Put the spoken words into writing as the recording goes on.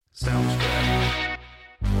Sounds good.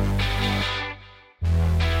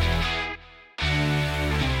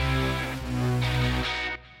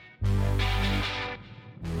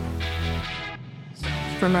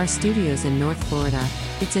 From our studios in North Florida,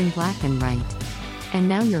 it's In Black and White. And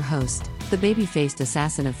now your host, the baby-faced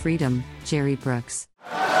assassin of freedom, Jerry Brooks.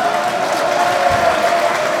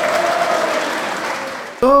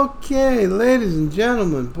 Okay, ladies and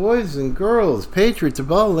gentlemen, boys and girls, patriots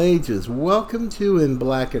of all ages, welcome to In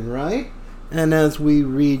Black and White. And as we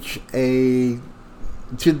reach to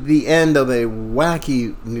the end of a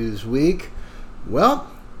wacky news week,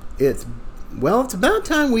 it's about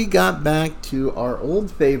time we got back to our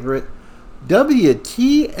old favorite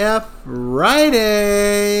WTF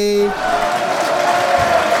Friday.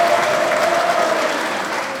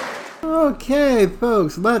 Okay,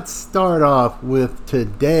 folks, let's start off with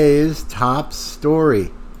today's top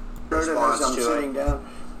story. As I'm sitting down,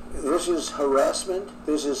 this is harassment.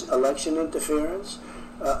 This is election interference.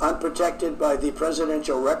 Unprotected by the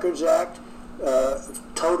Presidential Records Act.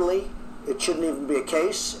 Totally. It shouldn't even be a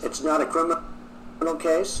case. It's not a criminal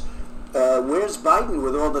case. Where's Biden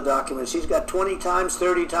with all the documents? He's got 20 times,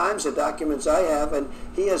 30 times the documents I have, and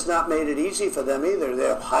he has not made it easy for them either.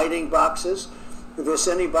 They're hiding boxes. They're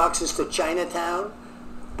sending boxes to Chinatown.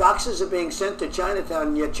 Boxes are being sent to Chinatown,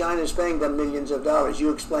 and yet China's paying them millions of dollars.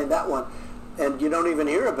 You explained that one, and you don't even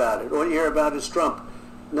hear about it. All you hear about is Trump.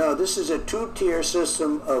 No, this is a two-tier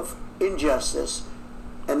system of injustice.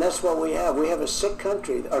 And that's what we have. We have a sick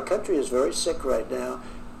country. Our country is very sick right now.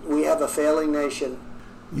 We have a failing nation.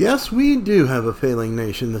 Yes, we do have a failing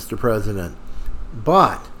nation, Mr. President.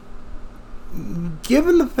 But,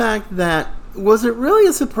 given the fact that, was it really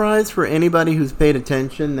a surprise for anybody who's paid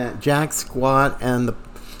attention that Jack Squat and the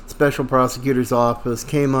Special Prosecutor's Office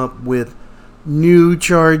came up with new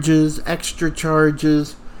charges, extra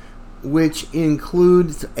charges, which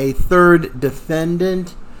includes a third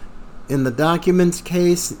defendant in the documents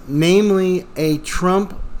case, namely a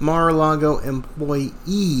Trump Mar-a-Lago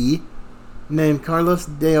employee named Carlos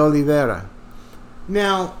de Oliveira.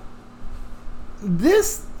 Now,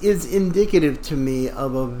 this is indicative to me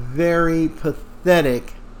of a very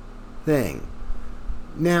pathetic thing.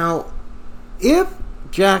 Now, if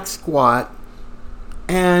Jack Squat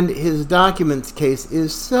and his documents case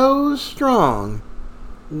is so strong,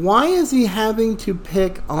 why is he having to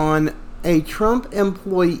pick on a Trump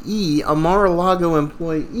employee, a Mar-a-Lago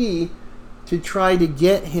employee, to try to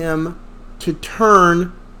get him to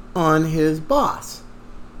turn on his boss?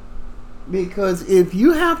 Because if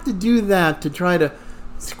you have to do that to try to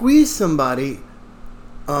squeeze somebody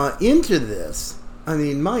into this, I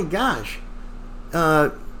mean, my gosh,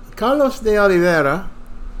 Carlos de Oliveira,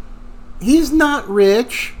 he's not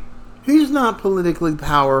rich, he's not politically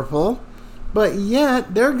powerful, but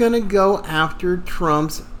yet they're going to go after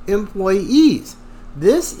Trump's employees.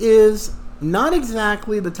 This is not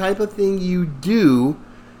exactly the type of thing you do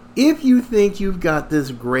if you think you've got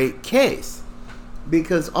this great case,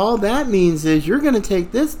 because all that means is you're going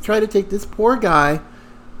to try to take this poor guy,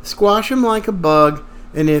 squash him like a bug,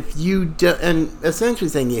 and and essentially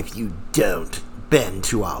saying, if you don't bend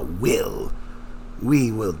to our will,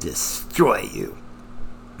 we will destroy you.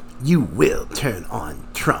 You will turn on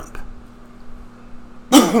Trump.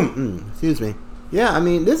 Excuse me. Yeah, I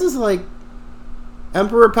mean, this is like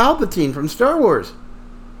Emperor Palpatine from Star Wars.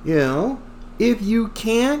 You know, if you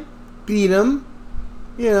can't beat him,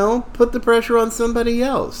 put the pressure on somebody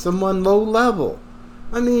else, someone low level.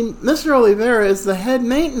 I mean, Mr. Oliveira is the head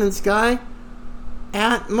maintenance guy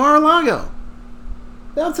at Mar-a-Lago.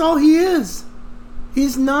 That's all he is.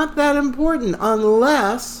 He's not that important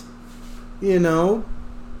unless, this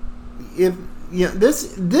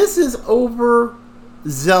is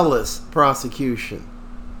overzealous prosecution.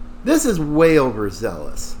 This is way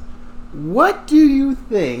overzealous. What do you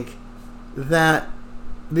think that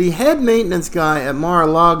the head maintenance guy at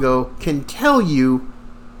Mar-a-Lago can tell you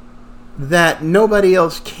that nobody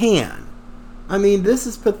else can? I mean, this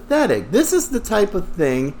is pathetic. This is the type of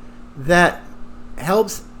thing that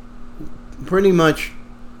helps pretty much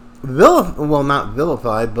not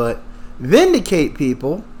vilify, but vindicate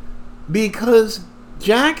people, because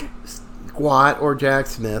Jack Squat or Jack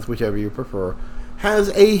Smith, whichever you prefer, has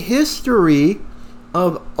a history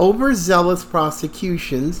of overzealous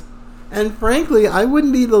prosecutions, and frankly, I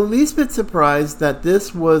wouldn't be the least bit surprised that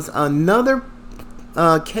this was another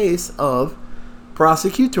case of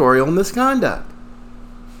prosecutorial misconduct.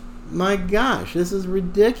 My gosh, this is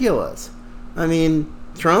ridiculous. I mean,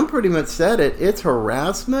 Trump pretty much said it. It's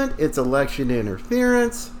harassment, it's election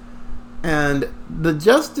interference, and the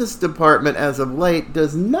Justice Department as of late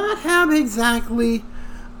does not have exactly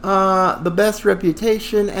the best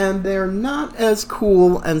reputation, and they're not as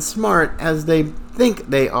cool and smart as they think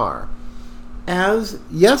they are. As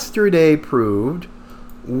yesterday proved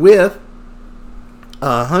with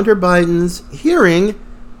Hunter Biden's hearing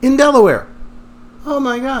in Delaware. Oh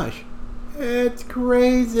my gosh. It's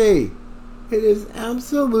crazy. It is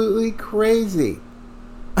absolutely crazy.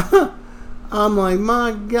 I'm like,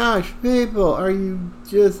 my gosh, people, are you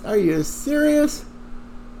serious?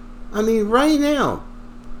 I mean, right now,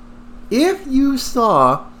 if you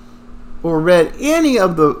saw or read any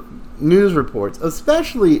of the news reports,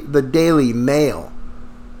 especially the Daily Mail,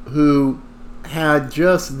 who had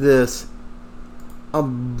just this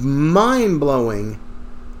mind-blowing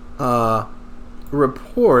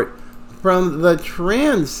report from the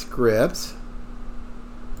transcripts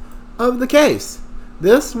of the case.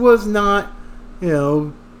 This was not,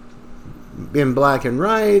 in black and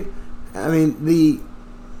white. I mean, the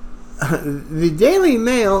Daily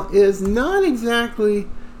Mail is not exactly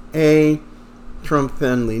a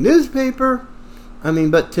Trump-friendly newspaper. I mean,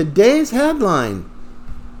 but today's headline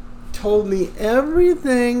told me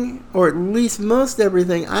everything, or at least most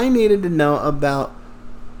everything, I needed to know about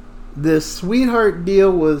this sweetheart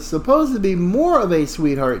deal. Was supposed to be more of a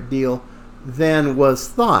sweetheart deal than was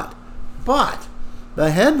thought. But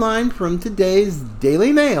the headline from today's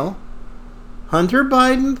Daily Mail, Hunter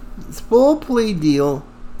Biden's full plea deal,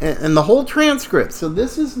 and the whole transcript. So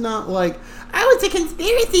this is not like, oh, it's a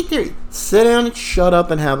conspiracy theory. Sit down and shut up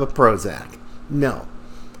and have a Prozac. No.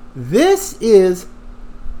 This is,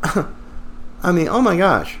 I mean, oh my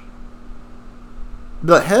gosh.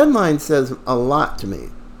 The headline says a lot to me.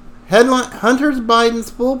 Headline, Hunter Biden's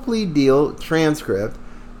full plea deal transcript,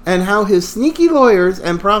 and how his sneaky lawyers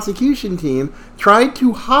and prosecution team tried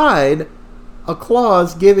to hide a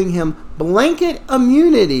clause giving him blanket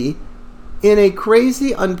immunity in a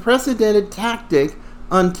crazy, unprecedented tactic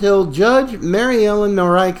until Judge Mary Ellen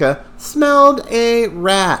Noreika smelled a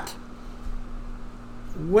rat.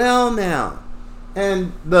 Well, now,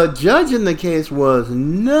 and the judge in the case was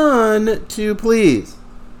none too pleased.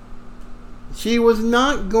 She was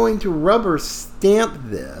not going to rubber stamp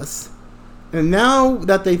this. And now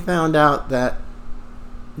that they found out that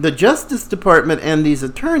the Justice Department and these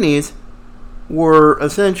attorneys were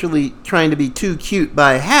essentially trying to be too cute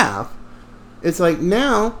by half, it's like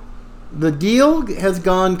now the deal has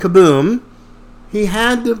gone kaboom. He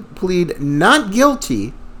had to plead not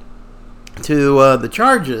guilty to the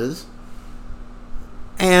charges.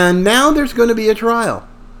 And now there's going to be a trial,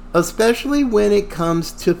 especially when it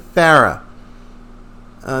comes to FARA.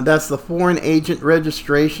 That's the Foreign Agent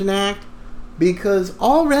Registration Act. Because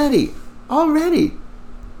already,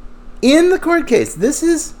 in the court case, this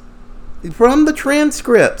is from the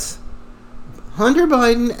transcripts, Hunter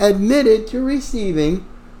Biden admitted to receiving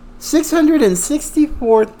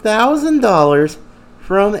 $664,000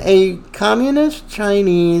 from a communist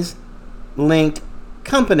Chinese linked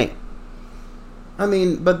company. I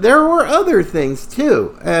mean, but there were other things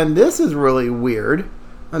too, and this is really weird.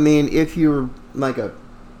 I mean, if you're like a,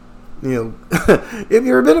 if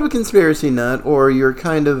you're a bit of a conspiracy nut, or you're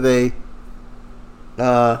kind of a,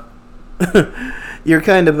 you're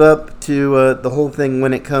kind of up to the whole thing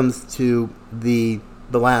when it comes to the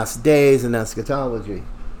last days and eschatology.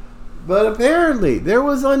 But apparently, there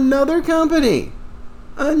was another company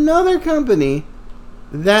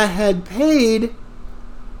that had paid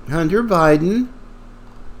Hunter Biden,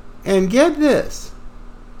 and get this,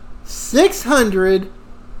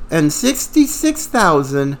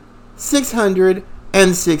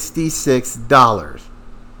 $666,666.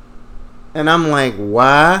 And I'm like,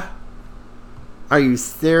 why? Are you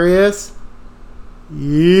serious?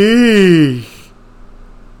 Yeesh.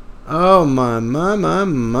 Oh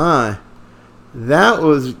my. That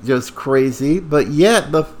was just crazy. But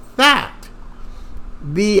yet the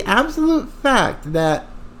absolute fact that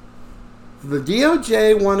the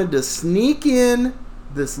DOJ wanted to sneak in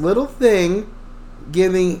this little thing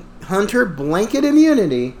giving Hunter blanket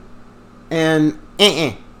immunity, and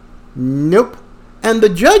nope. And the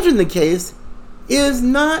judge in the case is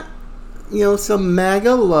not, some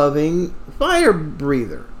MAGA loving fire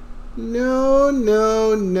breather. No.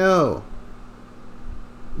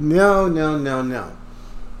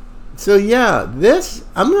 So yeah,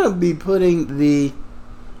 I'm going to be putting the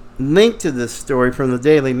link to this story from the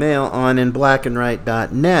Daily Mail on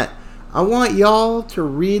inblackandwhite.net. I want y'all to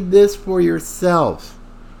read this for yourselves,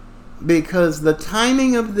 because the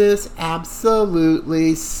timing of this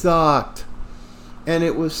absolutely sucked. And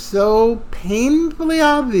it was so painfully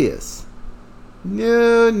obvious.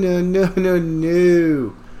 No.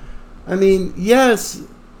 I mean, yes,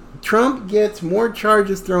 Trump gets more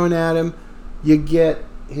charges thrown at him. You get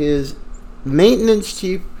his maintenance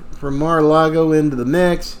chief from Mar-a-Lago into the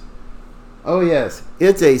mix. Oh yes,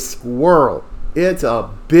 it's a squirrel. It's a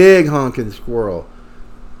big honking squirrel.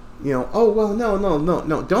 Oh well, no.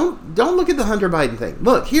 Don't look at the Hunter Biden thing.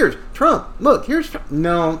 Look, here's Trump. Look, here's Trump.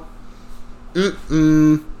 No.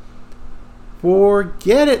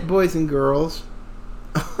 Forget it, boys and girls.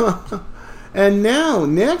 And now,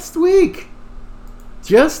 next week,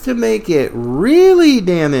 just to make it really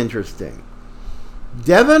damn interesting,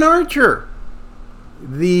 Devon Archer,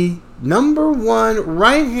 the number one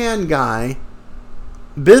right-hand guy,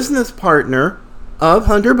 business partner of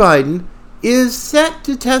Hunter Biden, is set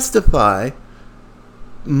to testify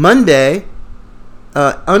Monday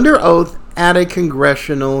under oath at a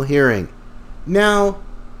congressional hearing. Now,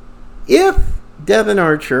 if Devon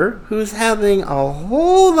Archer, who's having a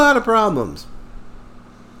whole lot of problems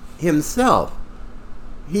himself,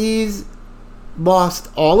 he's lost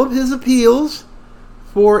all of his appeals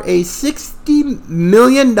for a $60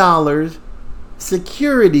 million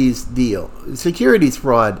securities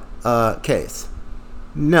fraud case.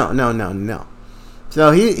 No.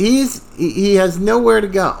 So he has nowhere to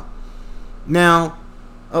go. Now,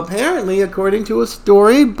 apparently, according to a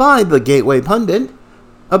story by the Gateway Pundit,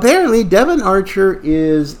 apparently Devon Archer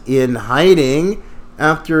is in hiding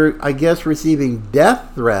after, I guess, receiving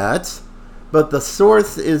death threats, but the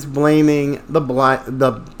source is blaming the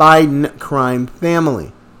Biden crime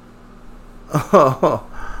family.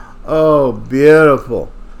 Oh,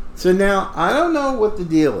 beautiful. So now, I don't know what the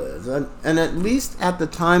deal is, and at least at the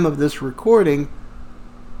time of this recording,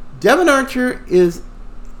 Devon Archer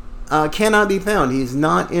cannot be found. He's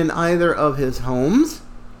not in either of his homes,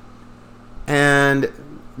 and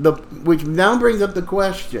which now brings up the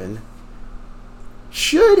question,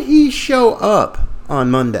 should he show up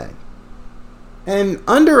on Monday and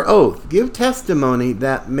under oath give testimony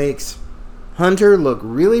that makes Hunter look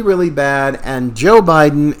really, really bad and Joe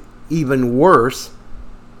Biden even worse,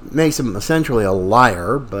 makes him essentially a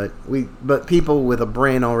liar, but people with a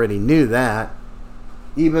brain already knew that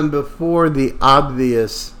even before the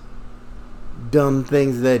obvious dumb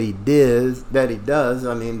things that he does.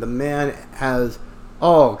 I mean, the man has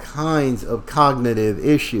all kinds of cognitive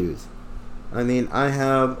issues. I mean, I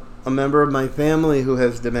have a member of my family who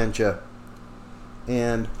has dementia,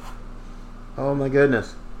 and oh my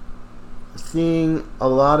goodness, seeing a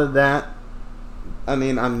lot of that. I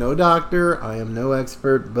mean, I'm no doctor, I am no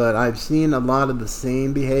expert, but I've seen a lot of the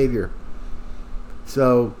same behavior.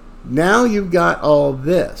 So now you've got all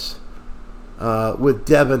this with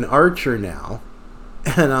Devon Archer now,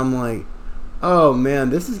 and I'm like, oh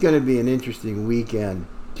man, this is going to be an interesting weekend,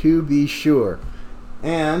 to be sure.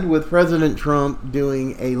 And with President Trump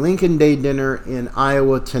doing a Lincoln Day dinner in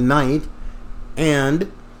Iowa tonight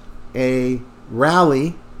and a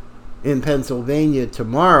rally in Pennsylvania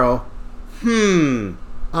tomorrow,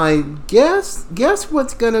 I guess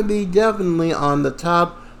what's going to be definitely on the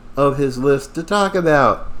top of his list to talk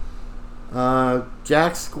about.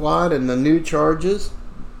 Jack Squad and the new charges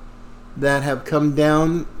that have come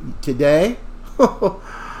down today.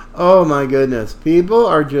 Oh my goodness. People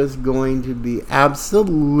are just going to be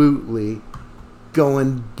absolutely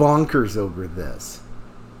going bonkers over this.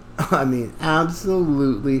 I mean,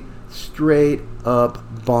 absolutely straight up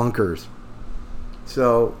bonkers.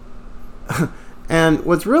 So, and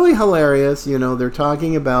what's really hilarious, they're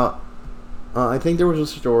talking about, I think there was a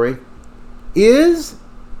story,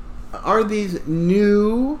 are these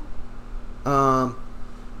new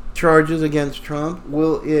charges against Trump,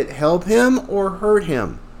 will it help him or hurt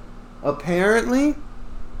him? Apparently,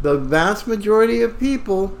 the vast majority of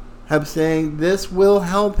people have saying this will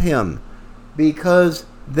help him because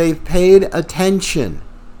they've paid attention.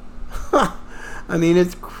 I mean,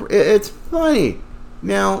 it's funny.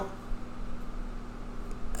 Now,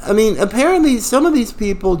 I mean, apparently some of these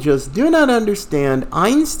people just do not understand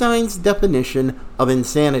Einstein's definition of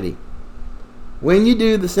insanity. When you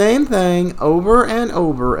do the same thing over and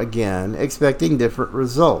over again, expecting different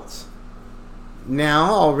results.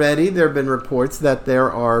 Now, already, there have been reports that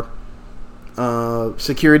there are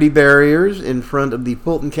security barriers in front of the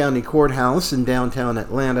Fulton County Courthouse in downtown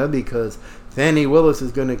Atlanta because Fani Willis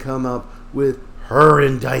is going to come up with her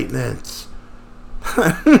indictments.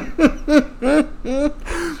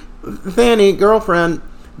 Fanny, girlfriend,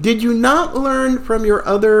 did you not learn from your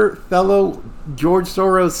other fellow George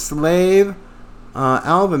Soros slave,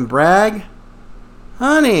 Alvin Bragg?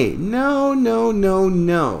 Honey, no.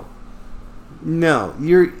 No,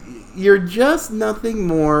 you're just nothing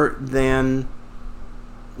more than,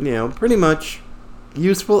 pretty much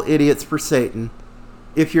useful idiots for Satan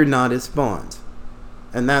if you're not his spawns.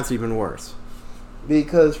 And that's even worse.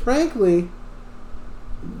 Because, frankly,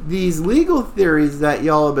 these legal theories that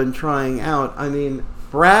y'all have been trying out, I mean,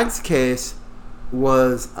 Bragg's case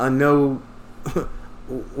was a no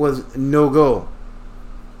go.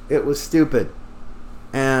 It was stupid.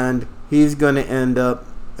 And he's going to end up,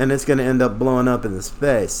 and it's going to end up blowing up in his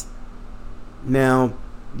face. Now,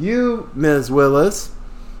 you, Ms. Willis,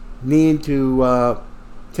 need to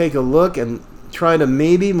take a look and try to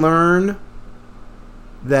maybe learn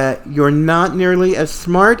that you're not nearly as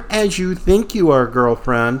smart as you think you are,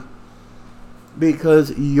 girlfriend,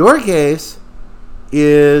 because your case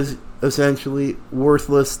is essentially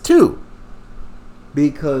worthless too,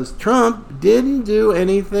 because Trump didn't do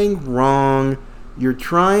anything wrong. You're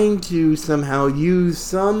trying to somehow use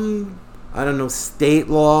some, I don't know, state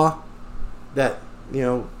law that,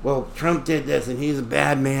 well, Trump did this and he's a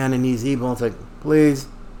bad man and he's evil. It's like, please,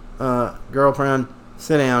 girlfriend,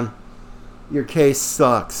 sit down. Your case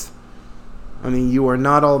sucks. I mean, you are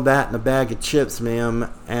not all that in a bag of chips,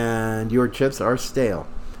 ma'am, and your chips are stale.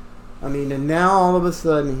 I mean, and now all of a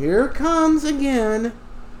sudden, here comes again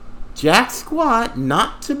Jack Squat,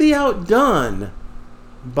 not to be outdone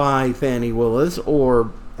by Fannie Willis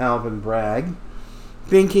or Alvin Bragg,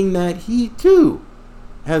 thinking that he too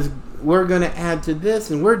we're going to add to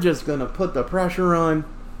this and we're just going to put the pressure on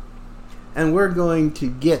and we're going to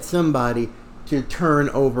get somebody to turn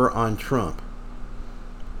over on Trump.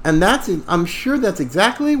 And I'm sure that's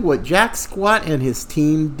exactly what Jack Squat and his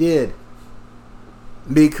team did.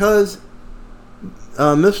 Because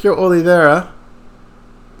Mr. Oliveira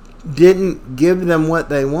didn't give them what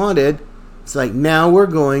they wanted, it's like, now we're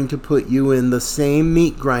going to put you in the same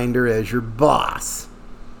meat grinder as your boss.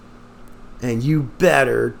 And you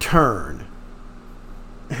better turn.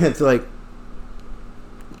 It's like,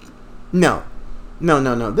 No.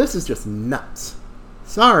 This is just nuts.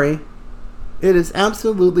 Sorry. It is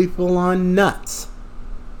absolutely full-on nuts.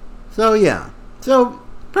 So, yeah. So,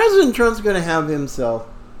 President Trump's going to have himself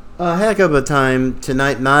a heck of a time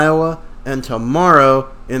tonight in Iowa and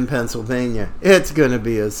tomorrow in Pennsylvania. It's going to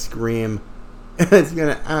be a scream. It's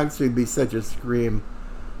going to actually be such a scream.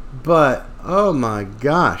 But, oh my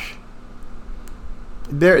gosh.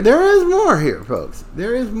 There is more here, folks.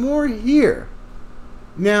 There is more here.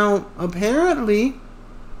 Now, apparently,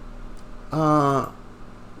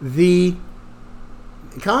 the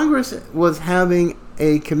Congress was having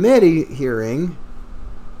a committee hearing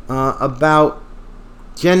about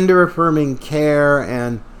gender-affirming care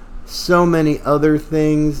and so many other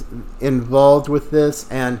things involved with this.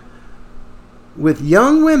 And with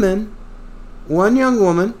young women, one young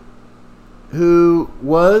woman who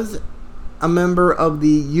was a member of the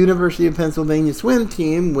University of Pennsylvania swim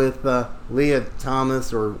team with Leah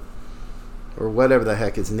Thomas or whatever the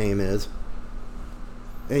heck his name is.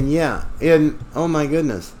 And yeah, and oh my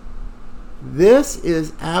goodness, this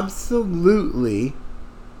is absolutely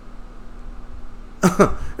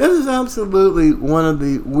one of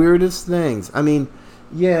the weirdest things. I mean,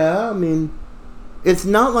 it's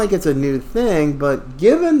not like it's a new thing, but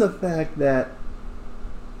given the fact that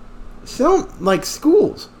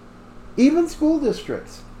schools, even school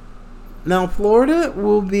districts. Now, Florida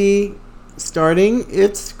will be starting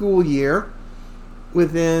its school year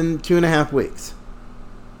within 2.5 weeks.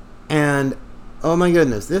 And, oh my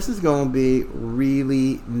goodness, this is going to be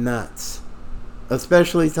really nuts.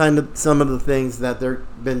 Especially some of the things that they've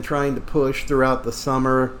been trying to push throughout the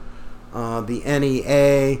summer. The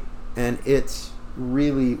NEA and its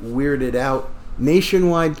really weirded out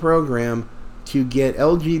nationwide program to get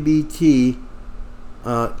LGBT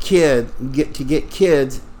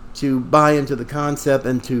kids to buy into the concept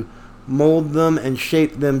and to mold them and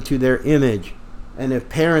shape them to their image. And if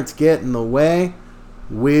parents get in the way,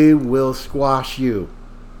 we will squash you.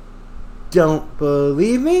 Don't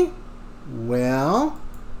believe me? Well,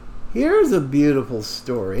 here's a beautiful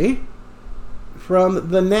story from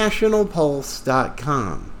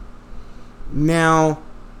thenationalpulse.com. Now,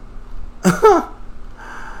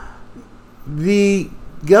 the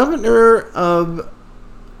governor of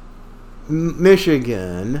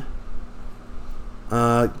Michigan,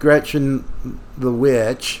 Gretchen the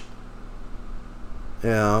Witch,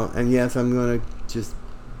 and yes, I'm going to just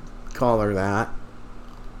call her that,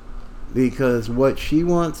 because what she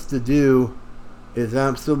wants to do is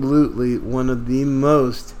absolutely one of the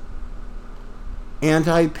most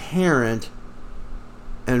anti-parent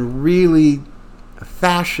and really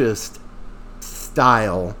fascist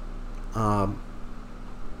style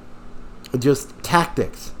just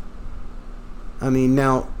tactics. I mean,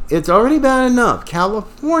 now, it's already bad enough.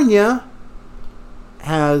 California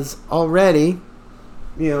has already,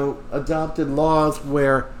 adopted laws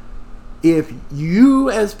where if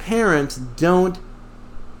you as parents don't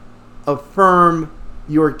affirm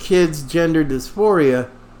your kid's gender dysphoria,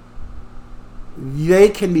 they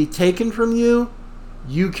can be taken from you.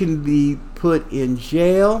 You can be put in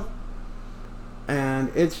jail.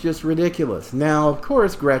 And it's just ridiculous. Now, of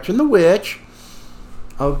course, Gretchen the Witch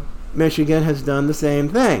of Michigan has done the same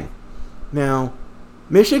thing. Now,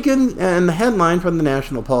 Michigan, and the headline from the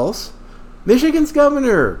National Pulse, Michigan's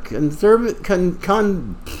governor,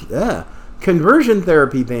 conversion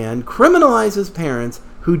therapy ban criminalizes parents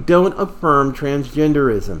who don't affirm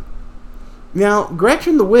transgenderism. Now,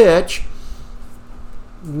 Gretchen the Witch,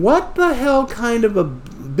 what the hell kind of a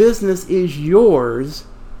business is yours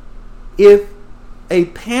if a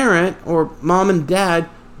parent or mom and dad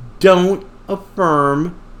don't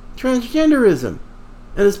affirm transgenderism?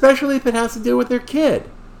 And especially if it has to do with their kid.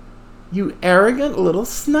 You arrogant little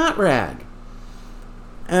snot rag.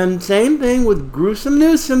 And same thing with Gruesome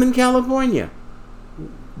Newsom in California.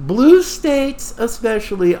 Blue states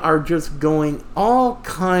especially are just going all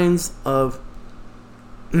kinds of,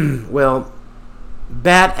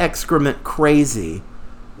 bat excrement crazy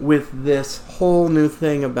with this whole new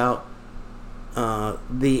thing about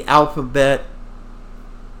the alphabet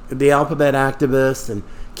activists and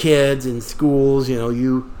kids in schools.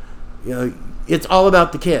 It's all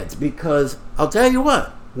about the kids, because I'll tell you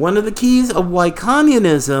what, one of the keys of why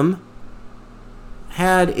communism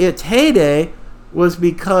had its heyday was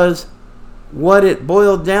because what it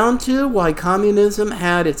boiled down to, why communism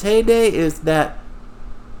had its heyday, is that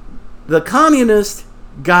the communists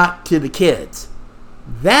got to the kids.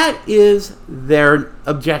 That is their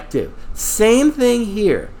objective. Gene thing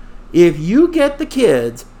here. If you get the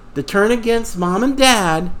kids to turn against mom and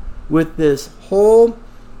dad with this whole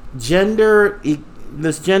gender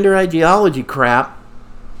ideology crap,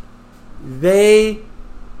 they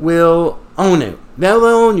will own it. They'll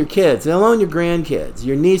own your kids. They'll own your grandkids,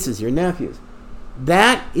 your nieces, your nephews.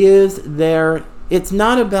 That is it's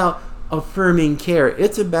not about affirming care.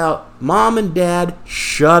 It's about mom and dad,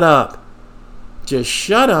 shut up. Just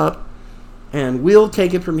shut up, and we'll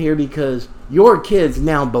take it from here because your kids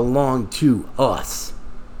now belong to us.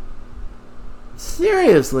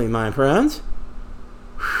 Seriously, my friends.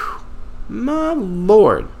 Whew. My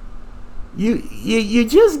Lord. You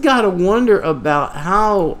just got to wonder about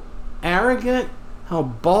how arrogant,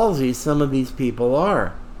 how ballsy some of these people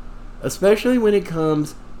are. Especially when it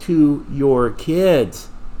comes to your kids.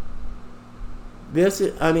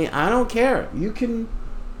 I don't care. You can...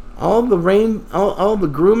 all the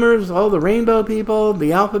groomers, all the rainbow people,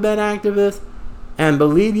 the alphabet activists, and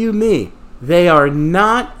believe you me, they are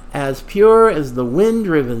not as pure as the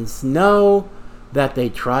wind-driven snow that they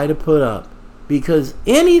try to put up. Because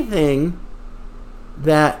anything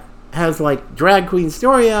that has like drag queen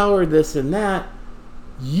story hour, this and that,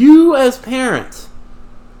 you as parents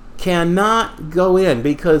cannot go in,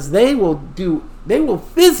 because they will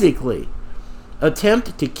physically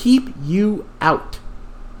attempt to keep you out.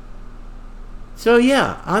 So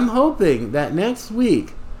yeah, I'm hoping that next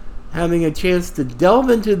week, having a chance to delve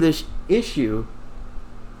into this issue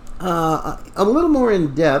a little more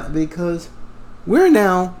in depth, because we're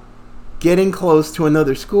now getting close to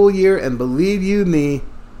another school year, and believe you me,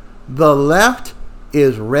 the left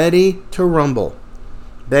is ready to rumble.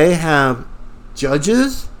 They have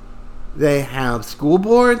judges, they have school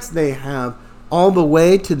boards, they have all the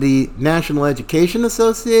way to the National Education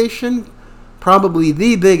Association, probably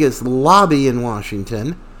the biggest lobby in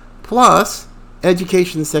Washington, plus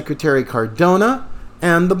Education Secretary Cardona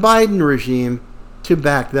and the Biden regime to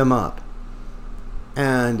back them up.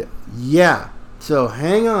 And yeah, so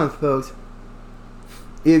hang on, folks.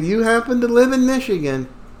 If you happen to live in Michigan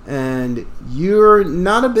and you're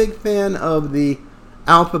not a big fan of the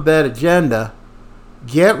alphabet agenda,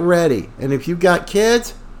 get ready. And if you've got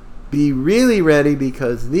kids, be really ready,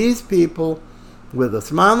 because these people with a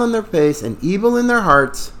smile on their face and evil in their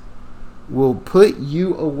hearts will put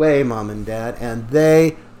you away, mom and dad, and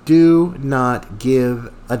they do not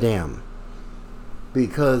give a damn.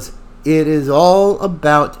 Because it is all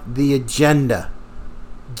about the agenda.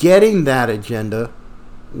 Getting that agenda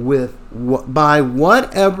by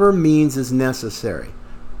whatever means is necessary.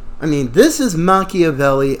 I mean, this is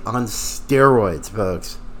Machiavelli on steroids,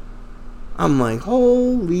 folks. I'm like,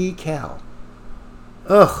 holy cow.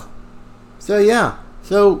 Ugh. So yeah,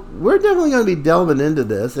 so we're definitely going to be delving into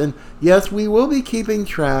this, and yes, we will be keeping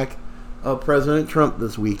track of President Trump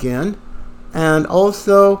this weekend, and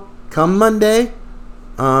also come Monday,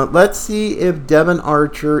 let's see if Devon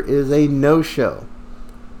Archer is a no-show,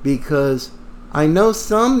 because I know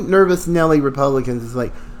some nervous Nelly Republicans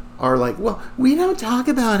are like, well, we don't talk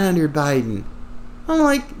about Hunter Biden. I'm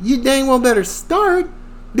like, you dang well better start,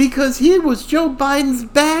 because he was Joe Biden's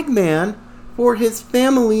bag man for his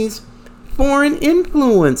family's foreign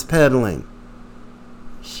influence peddling.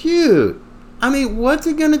 Shoot. I mean, what's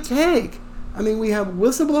it going to take? I mean, we have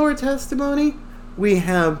whistleblower testimony. We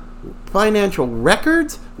have financial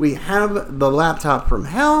records. We have the laptop from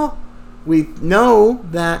hell. We know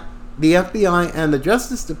that the FBI and the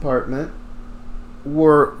Justice Department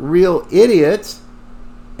were real idiots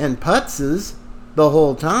and putzes the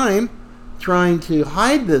whole time trying to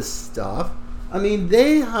hide this stuff. I mean,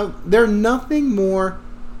 they're nothing more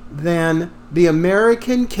than the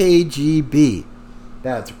American KGB.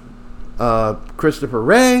 That's Christopher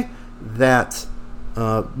Wray, that's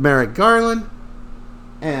Merrick Garland,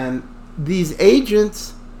 and these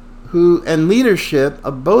agents and leadership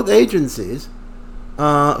of both agencies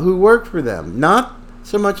who work for them. Not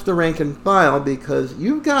so much the rank and file, because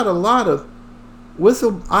you've got a lot of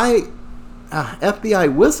FBI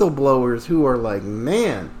whistleblowers who are like,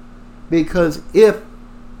 man, because if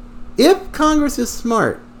Congress is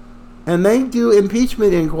smart and they do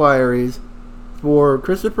impeachment inquiries for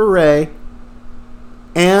Christopher Wray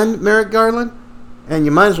and Merrick Garland, and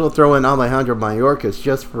you might as well throw in Alejandro Mayorkas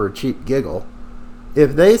just for a cheap giggle.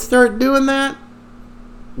 If they start doing that,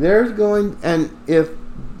 and if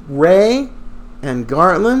Wray and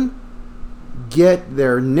Garland get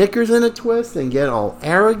their knickers in a twist and get all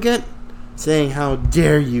arrogant, saying, how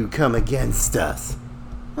dare you come against us?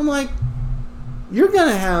 I'm like, you're going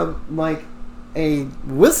to have like a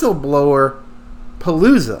whistleblower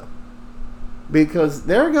palooza, because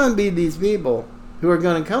there are going to be these people who are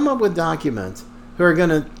going to come up with documents who are going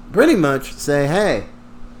to pretty much say, hey,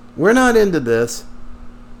 we're not into this.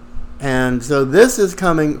 And so this is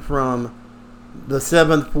coming from the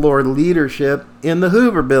 7th floor leadership in the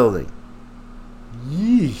Hoover building.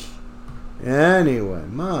 Yeesh. Anyway,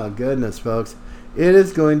 my goodness, folks. It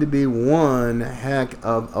is going to be one heck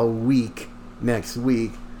of a week next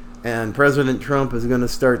week. And President Trump is going to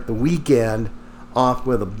start the weekend off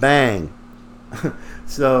with a bang.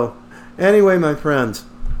 So, anyway, my friends,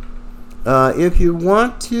 if you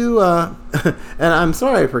want to, and I'm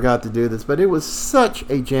sorry I forgot to do this, but it was such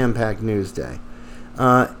a jam-packed news day.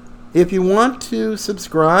 If you want to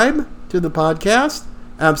subscribe to the podcast,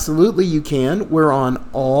 absolutely you can. We're on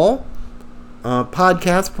all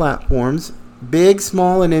podcast platforms, big,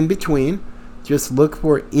 small, and in between. Just look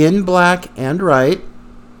for In Black and Right,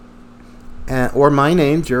 or my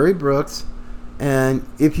name, Jerry Brooks. And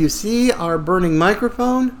if you see our burning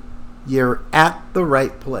microphone, you're at the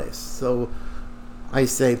right place. So I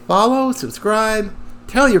say follow, subscribe,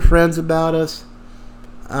 tell your friends about us.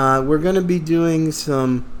 We're going to be doing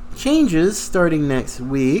some changes starting next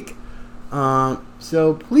week.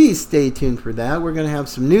 So please stay tuned for that. We're going to have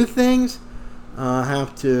some new things.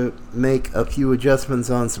 Have to make a few adjustments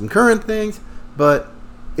on some current things. But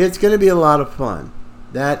it's going to be a lot of fun.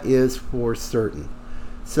 That is for certain.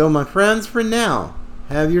 So my friends, for now,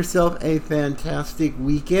 have yourself a fantastic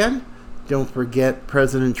weekend. Don't forget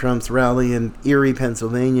President Trump's rally in Erie,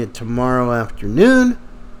 Pennsylvania tomorrow afternoon.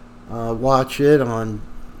 Watch it on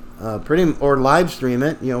or live stream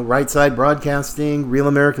it. Right Side Broadcasting, Real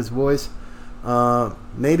America's Voice,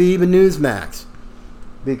 maybe even Newsmax,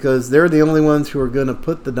 because they're the only ones who are going to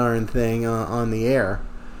put the darn thing on the air.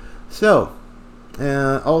 So,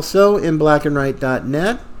 also in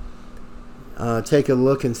blackandright.net. Take a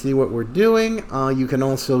look and see what we're doing. You can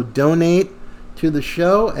also donate to the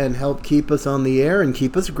show and help keep us on the air and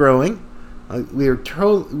keep us growing.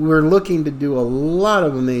 We're looking to do a lot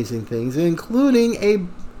of amazing things, including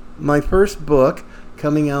my first book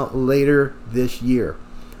coming out later this year.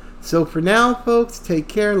 So for now, folks, take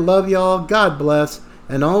care. Love y'all. God bless.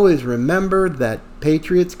 And always remember that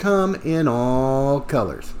patriots come in all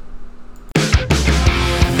colors.